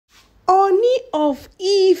Oni of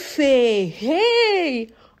Ife. Hey,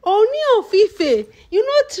 Oni of Ife. You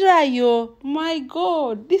not try, yo. My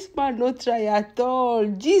God, this man not try at all.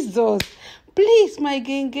 Jesus. Please, my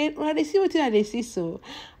gang, when I see what I see, so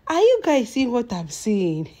are you guys seeing what I'm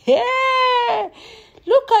seeing? Hey,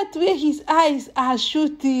 look at where his eyes are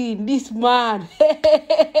shooting. This man.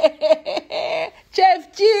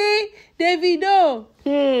 Chef Chi, Davido.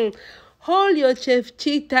 Hold your Chef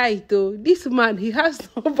Chi tight, oh. This man, he has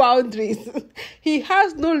no boundaries. He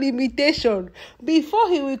has no limitation. Before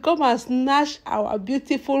he will come and snatch our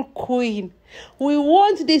beautiful queen. We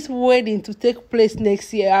want this wedding to take place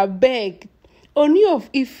next year. I beg. Oni of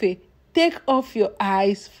Ife, take off your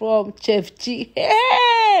eyes from Chef Chi.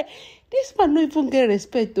 Hey! This man don't even get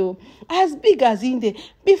respect, though. As big as in there.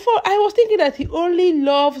 Before, I was thinking that he only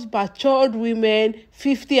loves matured women,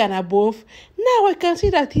 50 and above. Now I can see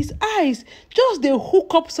that his eyes, just they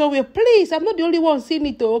hook up somewhere. Please, I'm not the only one seeing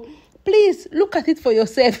it, though. Please, look at it for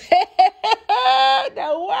yourself.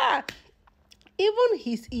 Now what? Even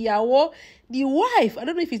his Iyawo, the wife, I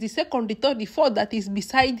don't know if it's the second, the third, the fourth that is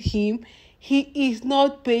beside him, he is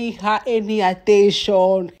not paying her any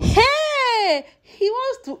attention. Hey! He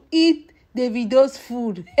wants to eat Davido's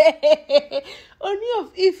food. Oni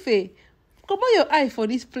of Ife, come on your eye for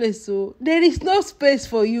this place, so there is no space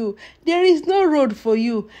for you. There is no road for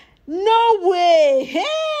you. No way.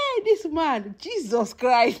 Hey, this man, Jesus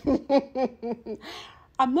Christ.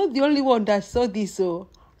 I'm not the only one that saw this, so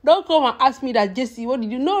don't come and ask me that, Jesse, what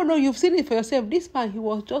did you? No, you've seen it for yourself. This man, he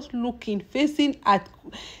was just looking, facing at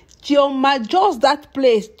chioma, just that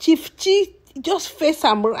place. Chief Chi, just face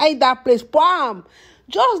him, right that place. Bam!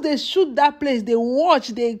 Just they shoot that place. They watch.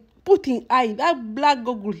 They put in eye. That black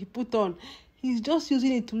goggle he put on. He's just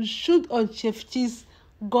using it to shoot on Chef Chi's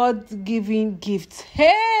God-given gifts.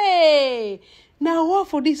 Hey! Now what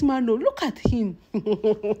for this man? No, look at him.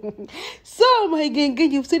 So my gang,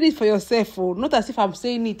 you've seen it for yourself. Oh, not as if I'm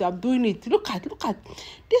saying it. I'm doing it. Look at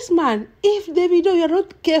this man. If Davido, you're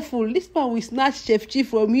not careful, this man will snatch Chef Chi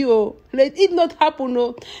from you. Oh. Let it not happen.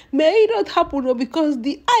 Oh. May it not happen. Oh, because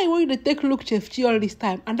the eye when they take look Chef Chi all this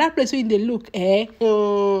time, and that place when they look, Hey,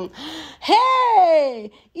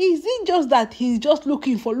 is it just that he's just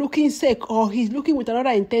looking for looking sake, or he's looking with another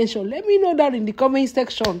intention? Let me know that in the comment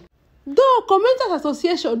section. Though Commenters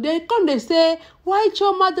Association, they say, why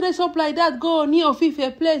chioma dress up like that, go Oni of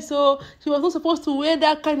Ife place, so she was not supposed to wear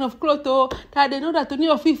that kind of cloth, oh, that they know that Oni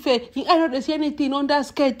of Ife, I don't see anything on that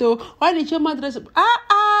skirt, oh, why did chioma dress up?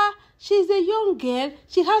 She's a young girl,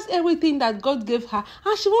 she has everything that God gave her,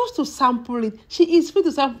 and she wants to sample it, she is free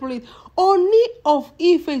to sample it. Oni of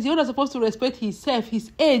Ife is the one that's supposed to respect himself,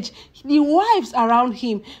 his age, the wives around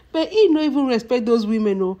him, but he don't even respect those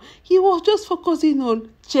women, no. He was just focusing on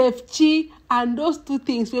Chef Chi and those two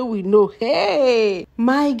things where we know. Hey,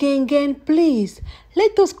 my gang, please,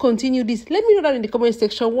 let us continue this. Let me know down in the comment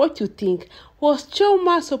section what you think. Was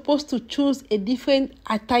chioma supposed to choose a different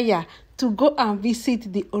attire to go and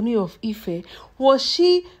visit the Oni of Ife? Was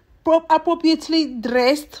she appropriately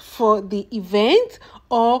dressed for the event,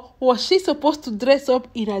 or was she supposed to dress up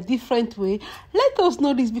in a different way? Let us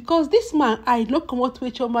know this, because this man, I look at what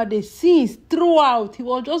chioma the scenes throughout. He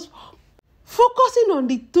was just focusing on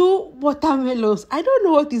the two watermelons. I don't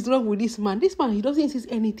know what is wrong with this man. This man, he doesn't see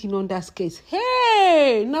anything on that case.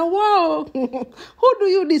 Hey, now wow. Who do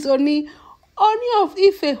you this, Oni? Oni of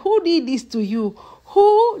Ife, who did this to you?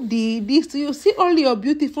 Who did this to you? See all your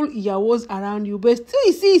beautiful Iyawos around you, but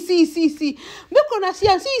see. Make una see.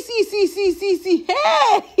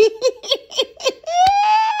 Hey!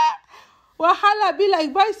 Wahala be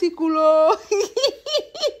like bicycle, oh.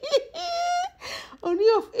 Oni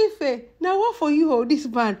of Ife, now what for you, oh, this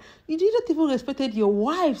man? You did not even respected your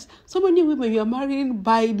wives. So many women you are marrying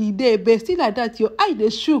by the day, but still like that, your eye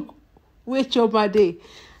they shook. Wait your day.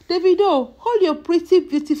 Davido, hold your pretty,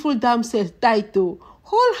 beautiful damsels tight, though.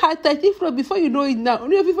 Hold her tight. If not, before you know it now,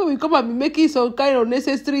 Oni of Ife will come and be making some kind of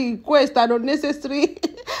unnecessary request and unnecessary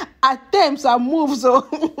attempts and moves. So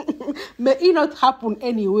may it not happen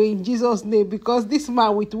anyway in Jesus' name, because this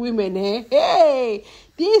man with women, hey,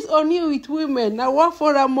 this Oni with women. Now what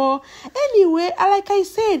for more? Anyway, like I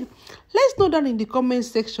said, let's know down in the comment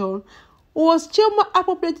section, was chioma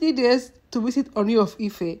appropriately dressed to visit Oni of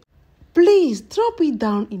Ife? Please drop it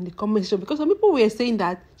down in the comment section, because some people were saying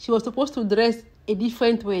that she was supposed to dress a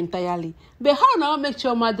different way entirely. But how now make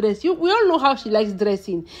chioma dress? We all know how she likes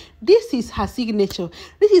dressing. This is her signature.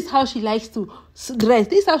 This is how she likes to dress.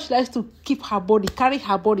 This is how she likes to keep her body, carry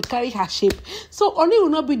her shape. So Oni will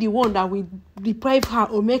not be the one that will deprive her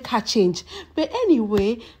or make her change. But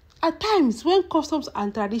anyway, at times when customs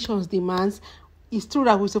and traditions demands, it's true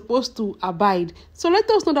that we're supposed to abide. So let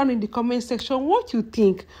us know down in the comment section what you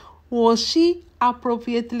think. Was she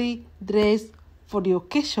appropriately dressed for the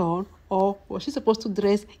occasion, or was she supposed to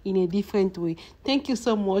dress in a different way? Thank you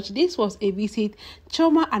so much. This was a visit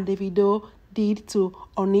Chioma and Davido did to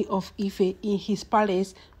Oni of Ife in his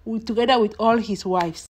palace together with all his wives.